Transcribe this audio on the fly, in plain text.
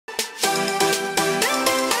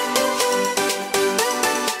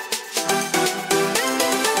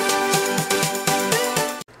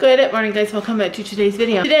Good morning, guys. Welcome to today's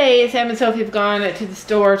video. Today, Sam and Sophie have gone to the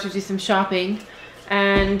store to do some shopping,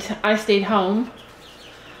 and I stayed home.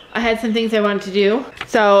 I had some things I wanted to do.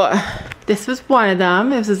 So this was one of them.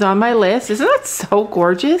 This was on my list. Isn't that so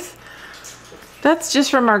gorgeous? That's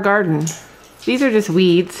just from our garden. These are just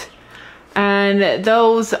weeds. And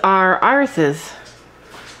those are irises.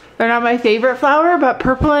 They're not my favorite flower, but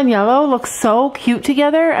purple and yellow look so cute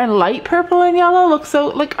together, and light purple and yellow look so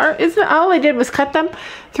like, isn't all I did was cut them,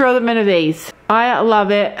 throw them in a vase. I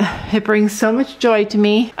love it. It brings so much joy to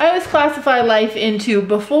me. I always classify life into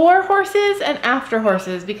before horses and after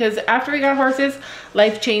horses, because after we got horses,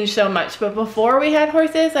 life changed so much. But before we had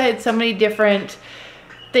horses, I had so many different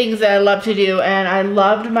things that I love to do, and I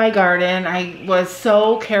loved my garden. I was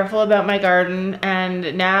so careful about my garden,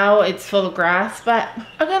 and now it's full of grass, but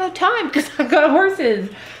I got no time because I've got horses.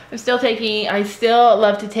 I still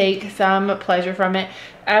love to take some pleasure from it.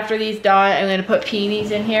 After these die, I'm gonna put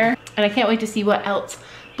peonies in here, and I can't wait to see what else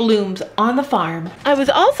blooms on the farm. I was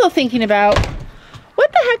also thinking about, what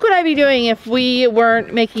the heck would I be doing if we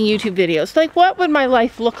weren't making YouTube videos? Like, what would my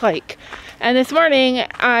life look like? And this morning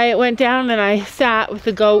I went down and I sat with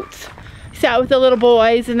the goats, sat with the little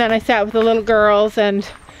boys, and then I sat with the little girls, and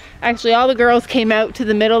actually all the girls came out to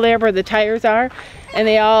the middle there where the tires are, and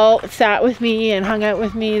they all sat with me and hung out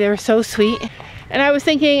with me. They were so sweet. And I was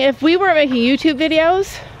thinking, if we weren't making YouTube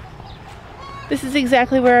videos, this is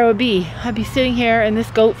exactly where I would be. I'd be sitting here in this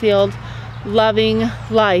goat field, loving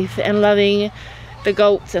life and loving the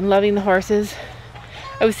goats and loving the horses.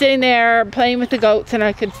 I was sitting there playing with the goats, and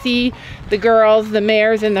I could see the girls, the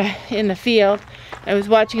mares in the field. I was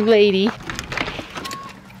watching Lady.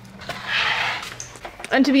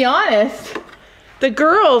 And to be honest, the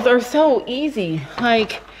girls are so easy.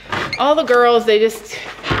 Like, all the girls,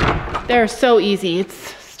 they're so easy. It's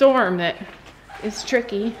Storm that is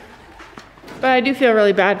tricky. But I do feel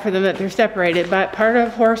really bad for them that they're separated. But part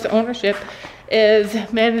of horse ownership is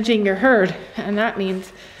managing your herd, and that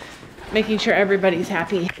means making sure everybody's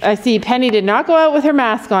happy. I see Penny did not go out with her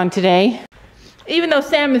mask on today. Even though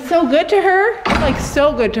Sam is so good to her, like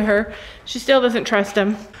so good to her, she still doesn't trust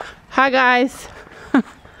him. Hi guys.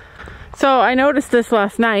 So I noticed this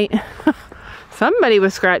last night. Somebody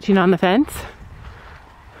was scratching on the fence.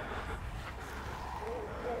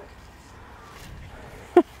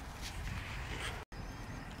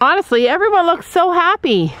 Honestly, everyone looks so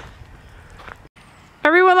happy.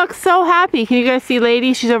 Everyone looks so happy. Can you guys see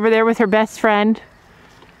Lady? She's over there with her best friend,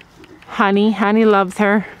 Honey. Honey loves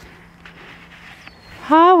her.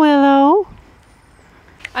 Hi, Willow.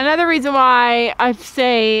 Another reason why I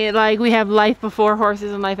say, like, we have life before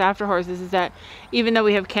horses and life after horses is that even though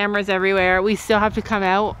we have cameras everywhere, we still have to come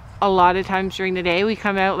out a lot of times during the day. We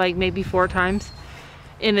come out like maybe 4 times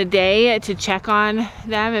in a day to check on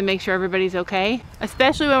them and make sure everybody's okay.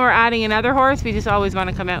 Especially when we're adding another horse, we just always want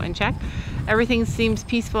to come out and check. Everything seems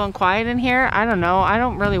peaceful and quiet in here. I don't know. I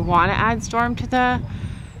don't really want to add Storm to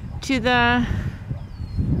the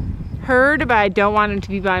herd, but I don't want him to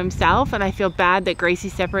be by himself, and I feel bad that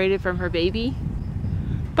Gracie's separated from her baby.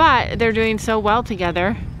 But they're doing so well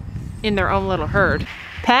together in their own little herd.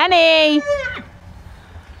 Penny!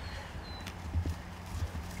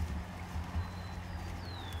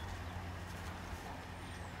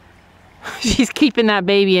 She's keeping that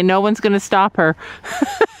baby and no one's gonna stop her.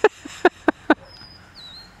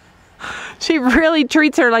 She really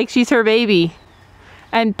treats her like she's her baby.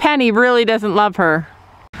 And Penny really doesn't love her.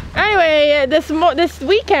 Anyway, this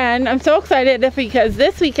weekend, I'm so excited because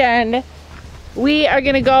this weekend we are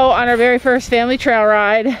gonna go on our very first family trail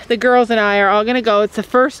ride. The girls and I are all gonna go. It's the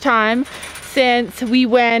first time since we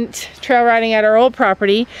went trail riding at our old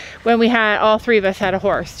property when all 3 of us had a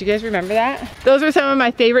horse. Do you guys remember that? Those were some of my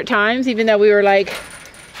favorite times, even though we were like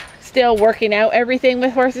still working out everything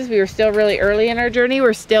with horses. We were still really early in our journey.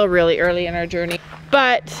 We're still really early in our journey.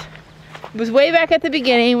 But it was way back at the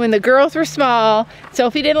beginning when the girls were small.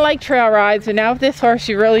 Sophie didn't like trail rides, but now with this horse,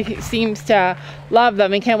 she really seems to love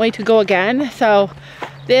them and can't wait to go again. So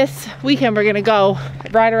this weekend we're gonna go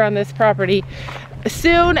ride around this property. As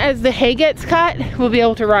soon as the hay gets cut, we'll be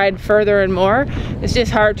able to ride further and more. It's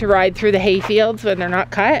just hard to ride through the hay fields when they're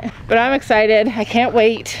not cut. But I'm excited. I can't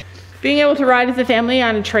wait. Being able to ride as a family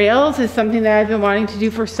on trails is something that I've been wanting to do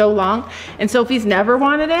for so long, and Sophie's never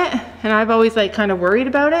wanted it, and I've always like kind of worried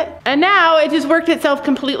about it. And now it just worked itself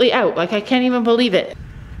completely out. Like, I can't even believe it.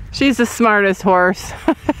 She's the smartest horse.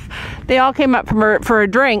 They all came up for a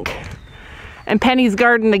drink, and Penny's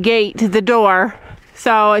guarding the gate to the door.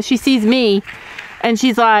 So she sees me and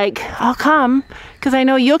she's like, I'll come because I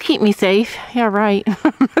know you'll keep me safe. Yeah, right.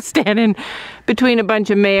 Standing between a bunch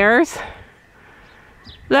of mares.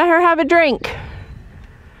 Let her have a drink.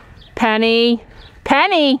 Penny.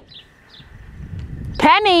 Penny.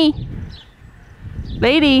 Penny.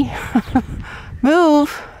 Lady.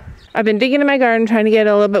 Move. I've been digging in my garden trying to get it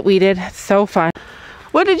a little bit weeded. It's so fun.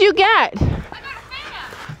 What did you get? I got a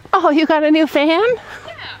fan. Oh, you got a new fan?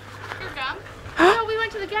 Yeah. Here, Gum. So we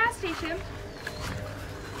went to the gas station.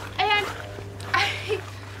 And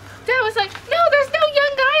Dad was like, no, there's no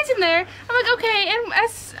young guys in there. I'm like, okay. And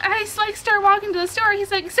as I like start walking to the store,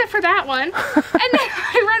 he's like, except for that one. And then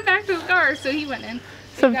I run back to the car, so he went in.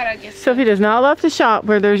 So Sophie does not love to shop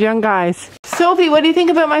where there's young guys. Sophie, what do you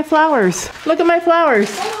think about my flowers? Look at my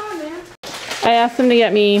flowers. Hold on, man. I asked them to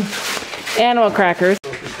get me animal crackers.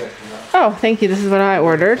 Oh, thank you. This is what I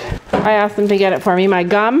ordered. I asked them to get it for me, my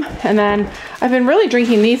gum. And then I've been really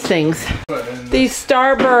drinking these things. These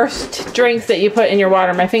Starburst drinks that you put in your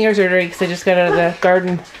water. My fingers are dirty because I just got out of the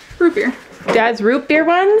garden. Root beer. Dad's root beer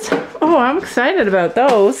ones? Oh, I'm excited about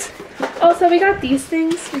those. Oh, so we got these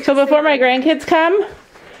things. So before my grandkids come,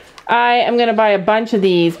 I am going to buy a bunch of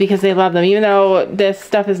these because they love them. Even though this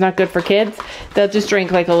stuff is not good for kids, they'll just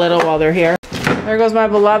drink like a little while they're here. There goes my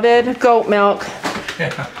beloved goat milk.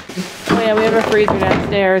 Yeah. Oh yeah, we have a freezer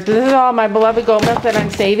downstairs. But this is all my beloved goat milk that I'm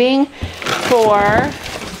saving for...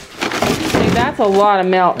 Like, that's a lot of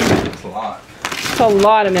milk. It's a lot. It's a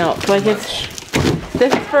lot of milk. Like it's...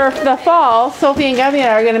 This is for the fall. Sophie and Gabby and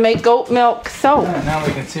I are going to make goat milk soap. Yeah, now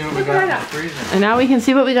we can see what we got in the freezer. And now we can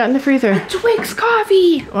see what we got in the freezer. Twix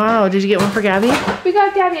coffee. Wow, did you get one for Gabby? We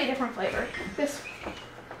got Gabby a different flavor.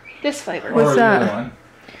 This flavor. What's Or that? the other one.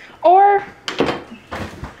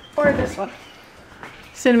 Or this one.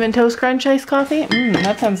 Cinnamon Toast Crunch iced coffee?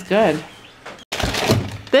 That sounds good.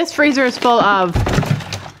 This freezer is full of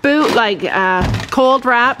cold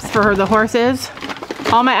wraps for the horses.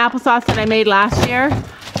 All my applesauce that I made last year.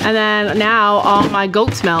 And then now all my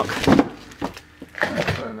goat's milk.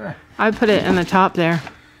 I put it in the top there.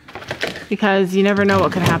 Because you never know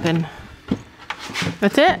what could happen.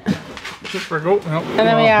 That's it. Just for goat milk. And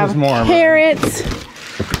then we have carrots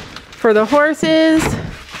for the horses.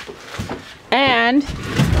 And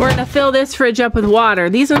we're gonna fill this fridge up with water.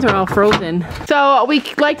 These ones are all frozen. So we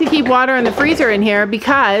like to keep water in the freezer in here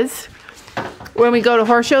because when we go to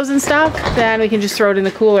horse shows and stuff, then we can just throw it in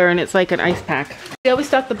the cooler and it's like an ice pack. We always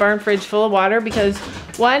stock the barn fridge full of water because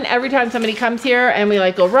one, every time somebody comes here and we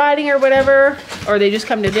like go riding or whatever, or they just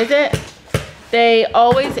come to visit, they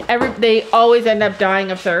always end up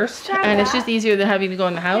dying of thirst. And it's just easier than having to go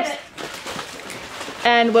in the house.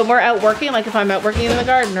 And when we're out working, like if I'm out working in the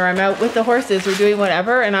garden or I'm out with the horses or doing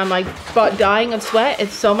whatever and I'm like dying of sweat,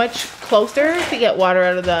 it's so much closer to get water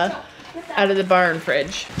out of the barn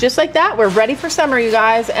fridge. Just like that, we're ready for summer, you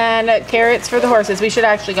guys. And carrots for the horses. We should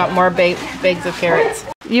actually got more bags of carrots.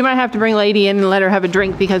 You might have to bring Lady in and let her have a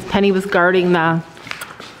drink because Penny was guarding the...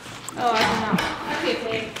 Oh, I don't know. Okay,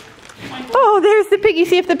 pig. Oh, there's the piggy.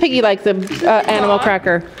 See if the piggy likes the animal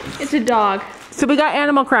cracker. It's a dog. So we got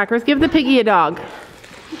animal crackers. Give the piggy a dog.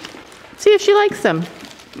 See if she likes them.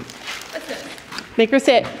 What's this? Make her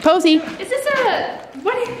sit. Posy. Is this a...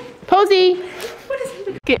 What is... Posy. What is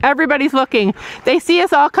it? Okay, everybody's looking. They see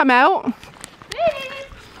us all come out.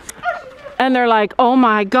 And they're like, oh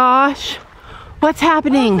my gosh. What's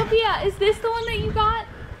happening? Oh, Sophia, is this the one that you got?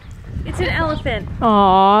 It's an elephant.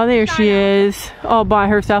 Oh, there she is. All by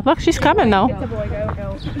herself. Look, she's coming though. It's a boy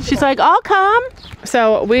goat. She's like, I'll come.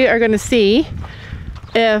 So we are going to see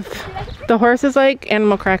if the horses like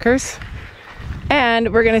animal crackers.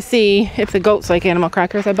 And we're going to see if the goats like animal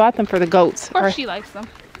crackers. I bought them for the goats. Of course she likes them.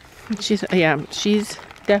 She's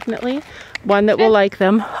definitely one that will like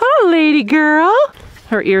them. Oh, lady girl.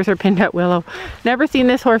 Her ears are pinned at Willow. Never seen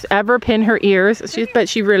this horse ever pin her ears. But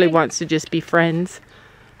she really wants to just be friends.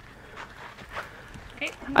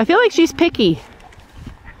 I feel like she's picky.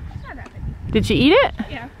 Not that picky. Did she eat it?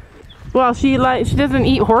 Yeah. Well, she doesn't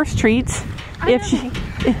eat horse treats. Flip,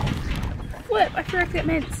 I forgot to get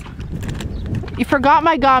mints. You forgot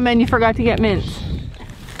my gum and you forgot to get mints.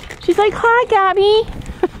 She's like, hi, Gabby.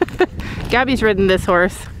 Gabby's ridden this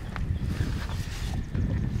horse.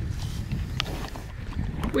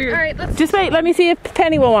 Weird. All right, let's just wait. Let me see if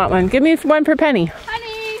Penny will want one. Give me one for Penny.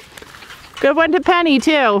 Honey. Give one to Penny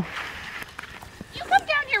too. You come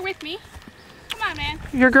down here with me. Come on, man.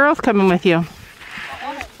 Your girl's coming with you.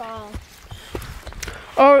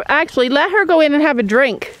 Or actually, let her go in and have a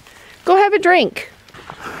drink. Go have a drink.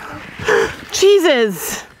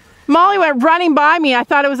 Jesus. Molly went running by me. I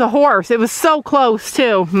thought it was a horse. It was so close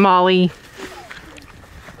too, Molly.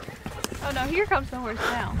 Oh no, here comes the horse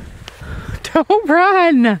now. Don't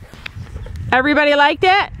run. Everybody liked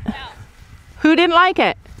it? No. Who didn't like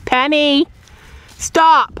it? Penny.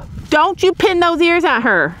 Stop. Don't you pin those ears at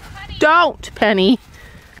her. Honey. Don't, Penny.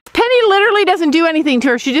 Penny literally doesn't do anything to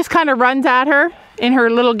her. She just kind of runs at her in her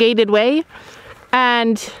little gated way.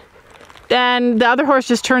 And then the other horse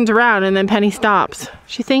just turns around and then Penny stops.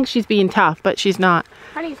 She thinks she's being tough, but she's not.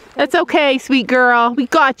 That's okay, sweet girl. We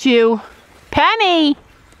got you. Penny!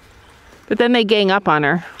 But then they gang up on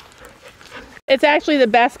her. It's actually the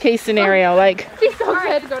best case scenario. Like, She's so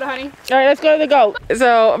excited to go to Honey. all right, let's go to the goat.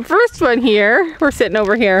 So first one here, we're sitting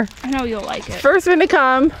over here. I know you'll like it. First one to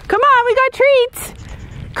come. Come on, we got treats.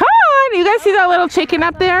 Come on, you guys see that little chicken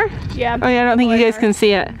up there? Yeah. Oh yeah, I don't think you guys can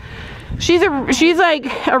see it. She's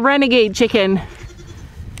like a renegade chicken.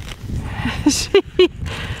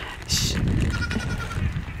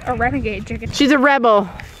 A renegade chicken. She's a rebel.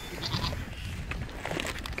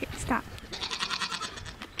 Okay, stop.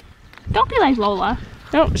 Don't be like Lola.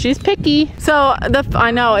 No, she's picky. So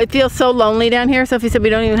I know it feels so lonely down here. Sophie said we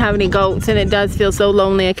don't even have any goats, and it does feel so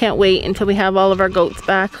lonely. I can't wait until we have all of our goats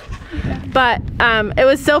back. Yeah. But it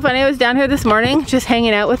was so funny. I was down here this morning just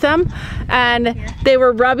hanging out with them, and they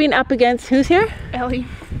were rubbing up against, who's here? Ellie.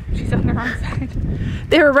 She's on the wrong side.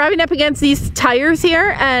 They were rubbing up against these tires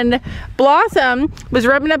here, and Blossom was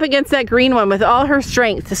rubbing up against that green one with all her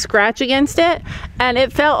strength to scratch against it, and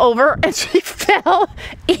it fell over and she fell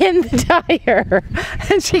in the tire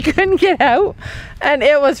and she couldn't get out, and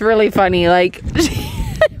it was really funny. Like,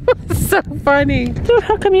 it was so funny. Dude,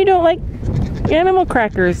 how come you don't like animal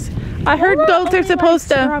crackers? I heard goats are supposed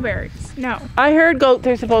to. Strawberries. No. I heard goats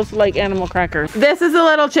are supposed to like animal crackers. This is a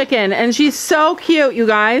little chicken, and she's so cute, you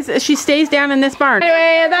guys. She stays down in this barn.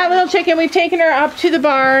 Anyway, that little chicken, we've taken her up to the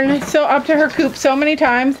barn, so up to her coop so many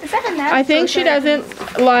times. Is that a nest? I think she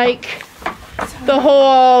doesn't like the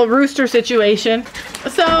whole rooster situation.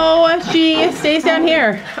 So she stays down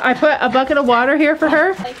here. I put a bucket of water here for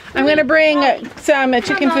her. I'm gonna bring some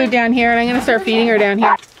chicken food down here, and I'm gonna start feeding her down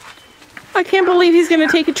here. I can't believe he's gonna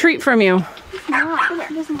take a treat from you. He's not.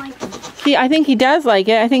 He doesn't like it. I think he does like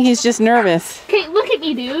it. I think he's just nervous. Okay, look at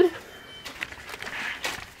me, dude.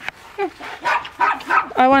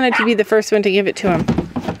 I wanted to be the first one to give it to him.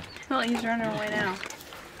 Well, he's running away now.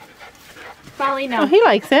 Molly, no. Oh, he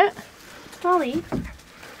likes it. Molly,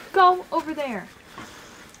 go over there.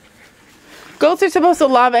 Goats are supposed to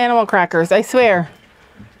love animal crackers, I swear.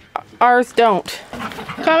 Ours don't.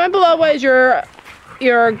 Comment below what is your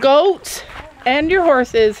goats and your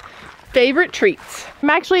horses' favorite treats. I'm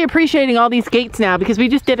actually appreciating all these gates now because we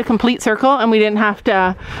just did a complete circle and we didn't have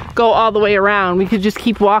to go all the way around. We could just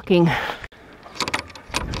keep walking.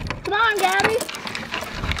 Come on, Gabby.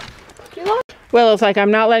 Willow's like,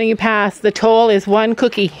 I'm not letting you pass. The toll is one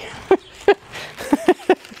cookie.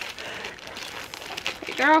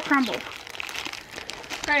 They're all crumbled.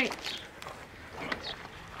 Right.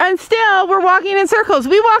 And still, we're walking in circles.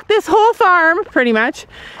 We walked this whole farm, pretty much,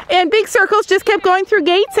 in big circles, just kept going through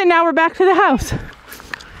gates, and now we're back to the house.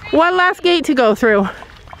 One last gate to go through.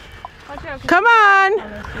 Come on!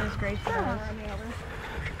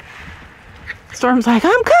 Storm's like,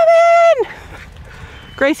 I'm coming!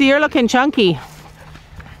 Gracie, you're looking chunky.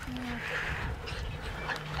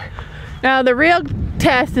 Now, the real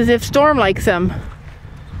test is if Storm likes him,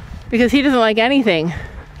 because he doesn't like anything.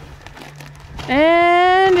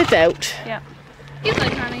 And it's out. Yep. He's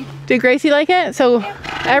like Honey. Did Gracie like it? So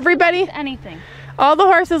everybody, anything. all the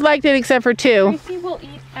horses liked it except for two. Gracie will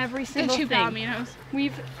eat every single thing.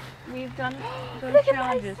 We've done those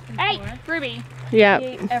challenges before. Hey, Ruby. Yeah. She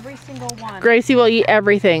ate every single one. Gracie will eat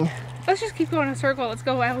everything. Let's just keep going in a circle. Let's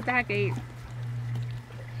go out that gate.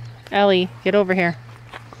 Ellie, get over here.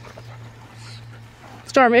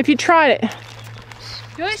 Storm, if you tried it.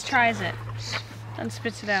 He always tries it and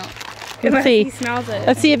spits it out. Let's see. He smells it.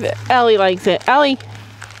 Let's see if Ellie likes it. Ellie,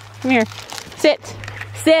 come here. Sit.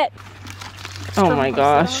 Sit. Oh my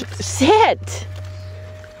gosh. Sit.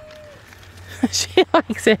 She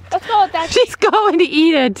likes it. Let's go with that. She's going to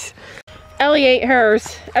eat it. Ellie ate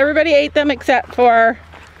hers. Everybody ate them except for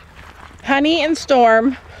Honey and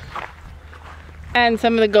Storm. And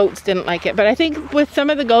some of the goats didn't like it. But I think with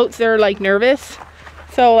some of the goats, they're like nervous.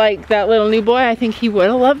 So like that little new boy, I think he would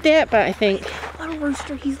have loved it, but I think... Little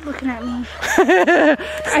rooster, he's looking at me.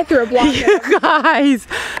 I threw a block at him. You guys,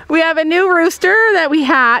 we have a new rooster that we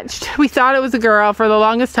hatched. We thought it was a girl for the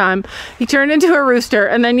longest time. He turned into a rooster.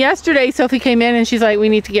 And then yesterday, Sophie came in and she's like, we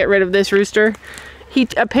need to get rid of this rooster. He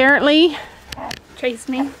apparently... Chased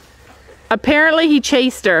me. Apparently he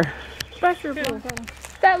chased her.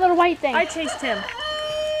 That little white thing. I chased him.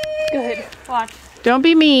 Good. Watch. Don't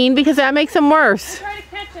be mean, because that makes him worse. Try to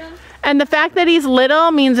catch him. And the fact that he's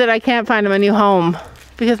little means that I can't find him a new home,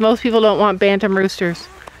 because most people don't want bantam roosters.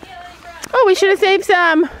 Oh, we should have saved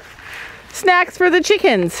some snacks for the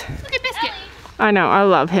chickens. Look at Biscuit. I know, I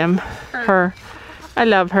love him. Her. I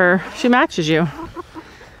love her. She matches you.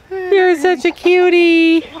 You're such a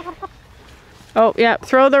cutie. Oh, yeah.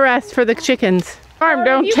 Throw the rest for the chickens. Farm,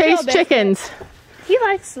 don't chase chickens. He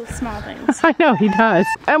likes the small things. I know he does.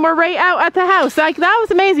 And we're right out at the house. Like, that was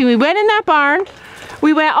amazing. We went in that barn.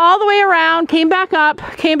 We went all the way around, came back up,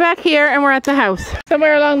 came back here, and we're at the house.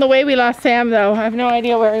 Somewhere along the way we lost Sam, though. I have no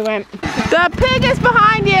idea where he went. The pig is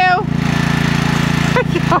behind you!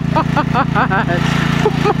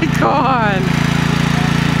 Oh my God.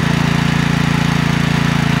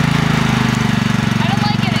 I don't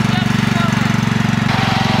like it. It jumps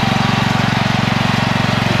forward.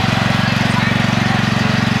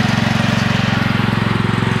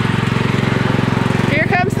 Here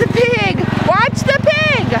comes the pig! Watch the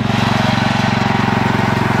pig!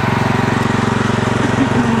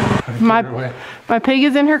 My pig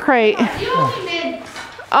is in her crate. You only did.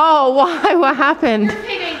 Oh, why? What happened? Your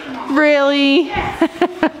pig ate them all. Really? Yes.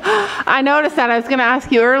 I noticed that. I was going to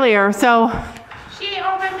ask you earlier. So, She ate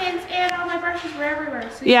all my mints and all my brushes were everywhere.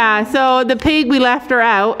 So yeah. So the pig, we left her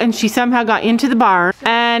out and she somehow got into the barn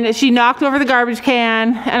and she knocked over the garbage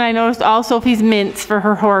can. And I noticed all Sophie's mints for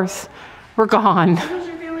her horse were gone. those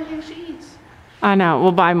are the only things she eats. I know.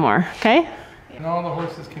 We'll buy more. Okay? And all the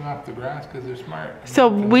horses came off the grass because they're smart. So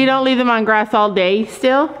we don't leave them on grass all day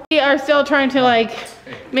still. We are still trying to like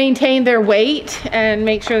maintain their weight and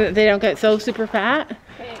make sure that they don't get so super fat.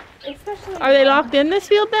 Okay. Especially. Are they locked in this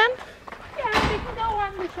field then? Yeah, they can go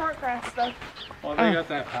on the short grass though. Well, they got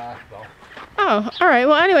that path though. Oh, all right.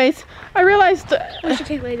 Well, anyways, I realized We should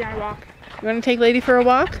take Lady on a walk. you want to take Lady for a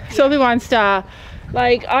walk? Yeah. Sophie wants to,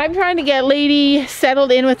 like, I'm trying to get Lady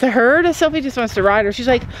settled in with the herd. Sophie just wants to ride her. She's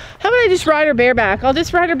like, how about I just ride her bareback? I'll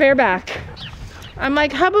just ride her bareback. I'm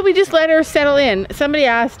like, how about we just let her settle in? Somebody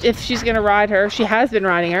asked if she's going to ride her. She has been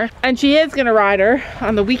riding her. And she is going to ride her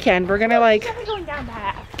on the weekend. We're going to, like, Going down the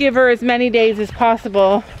path. give her as many days as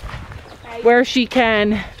possible where she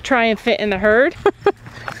can try and fit in the herd.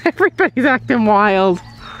 Everybody's acting wild.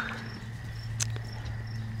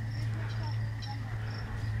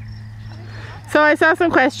 So I saw some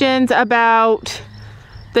questions about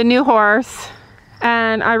the new horse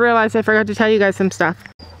and I realized I forgot to tell you guys some stuff.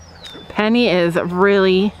 Penny is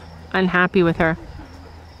really unhappy with her.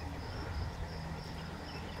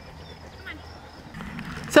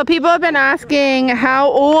 So people have been asking, how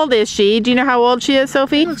old is she? Do you know how old she is,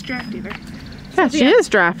 Sophie? She looks drafty there. Yeah, she is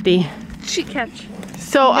drafty. She catch.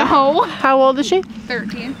 So No. how old is she?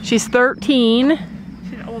 13. She's 13.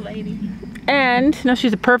 She's an old lady. And, no,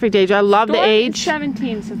 she's a perfect age. I love the age.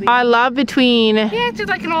 17, so I love between, he acted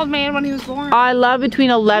like an old man when he was born. I love between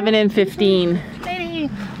 11 and 15. Lady.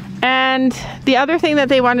 And the other thing that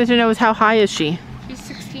they wanted to know is how high is she? She's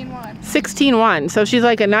 16'1". 16'1". So she's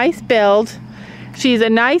like a nice build. She's a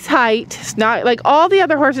nice height. It's not like all the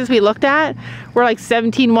other horses we looked at were like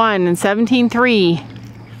 17'1" and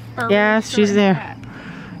 17'3". Yes, she's there.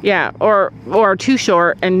 Yeah, or too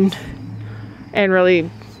short and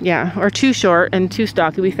really, yeah, or too short and too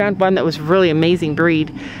stocky. We found one that was really amazing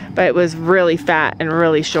breed, but it was really fat and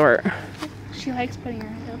really short. She likes putting her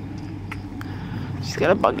head up. She's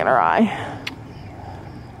got a bug in her eye.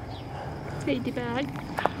 Lady bag.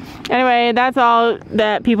 Anyway, that's all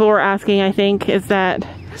that people were asking, I think, is that...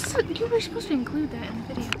 You were supposed to include that in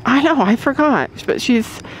the video. I know, I forgot. But she's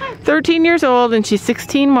 13 years old and she's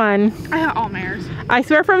 16'1". I got all mares. I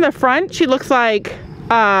swear from the front, she looks like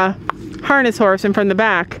a harness horse, and from the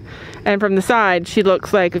back and from the side, she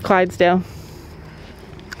looks like a Clydesdale.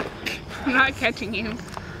 I'm not catching you.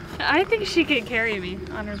 I think she could carry me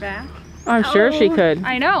on her back. I'm sure she could.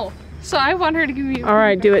 I know. So I want her to give me... All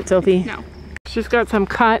right, do it, Sophie. No. She's got some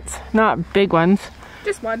cuts, not big ones.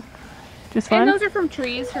 Just one. Just one? And those are from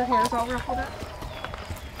trees. Her hair's all ruffled up.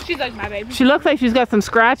 She's like my baby. She looks like she's got some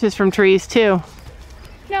scratches from trees, too.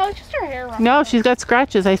 No, it's just her hair ruffled No, up. she's got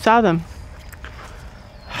scratches. I saw them.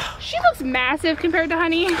 She looks massive compared to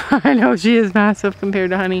Honey. I know, she is massive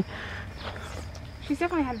compared to Honey. She's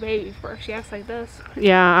definitely had a baby before she acts like this.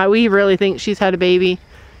 Yeah, we really think she's had a baby.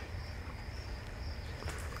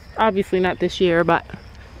 Obviously not this year, but...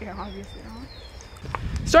 Yeah, obviously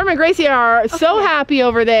not. Storm and Gracie are so happy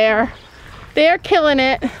over there. They are killing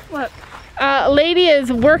it. Look. Lady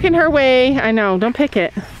is working her way. I know, don't pick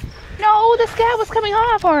it. No, the scab was coming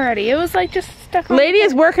off already. It was like just stuck on. Lady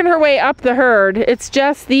is working her way up the herd. It's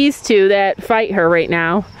just these two that fight her right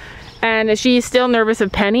now. And she's still nervous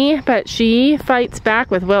of Penny, but she fights back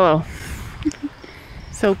with Willow.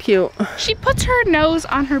 So cute. She puts her nose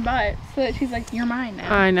on her butt so that she's like, you're mine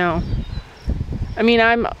now. I know. I mean,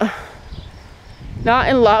 I'm not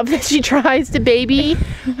in love that she tries to baby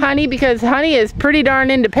Honey, because Honey is pretty darn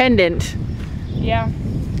independent. Yeah.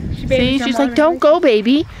 See, she's like, don't go,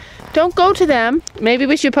 baby. Don't go to them. Maybe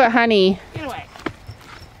we should put Honey Get away.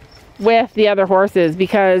 with the other horses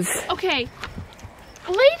because... Okay.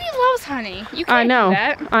 Lady loves Honey. You can't I know. do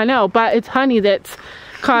that. I know, but it's Honey that's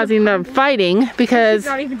causing the fighting because... She's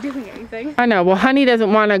not even doing anything. I know. Well, Honey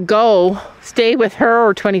doesn't want to stay with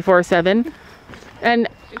her 24/7. And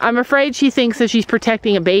I'm afraid she thinks that she's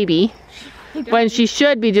protecting a baby when she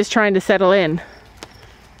should be just trying to settle in.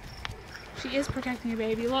 She is protecting a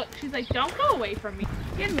baby. Look, she's like, don't go away from me.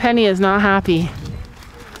 Penny is not happy.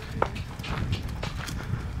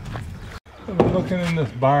 I've been looking in this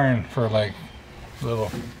barn for like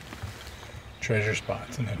little treasure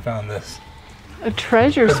spots, and I found this. A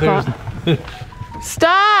treasure spot.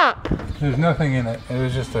 Stop! There's nothing in it. It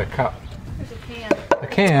was just a cup. There's a can. A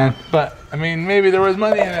can, but I mean, maybe there was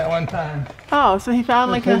money in it one time. Oh, so he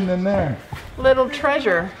found like Hidden a in there. little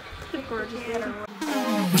treasure. Gorgeous.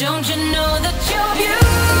 Don't you know that you're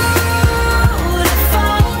beautiful?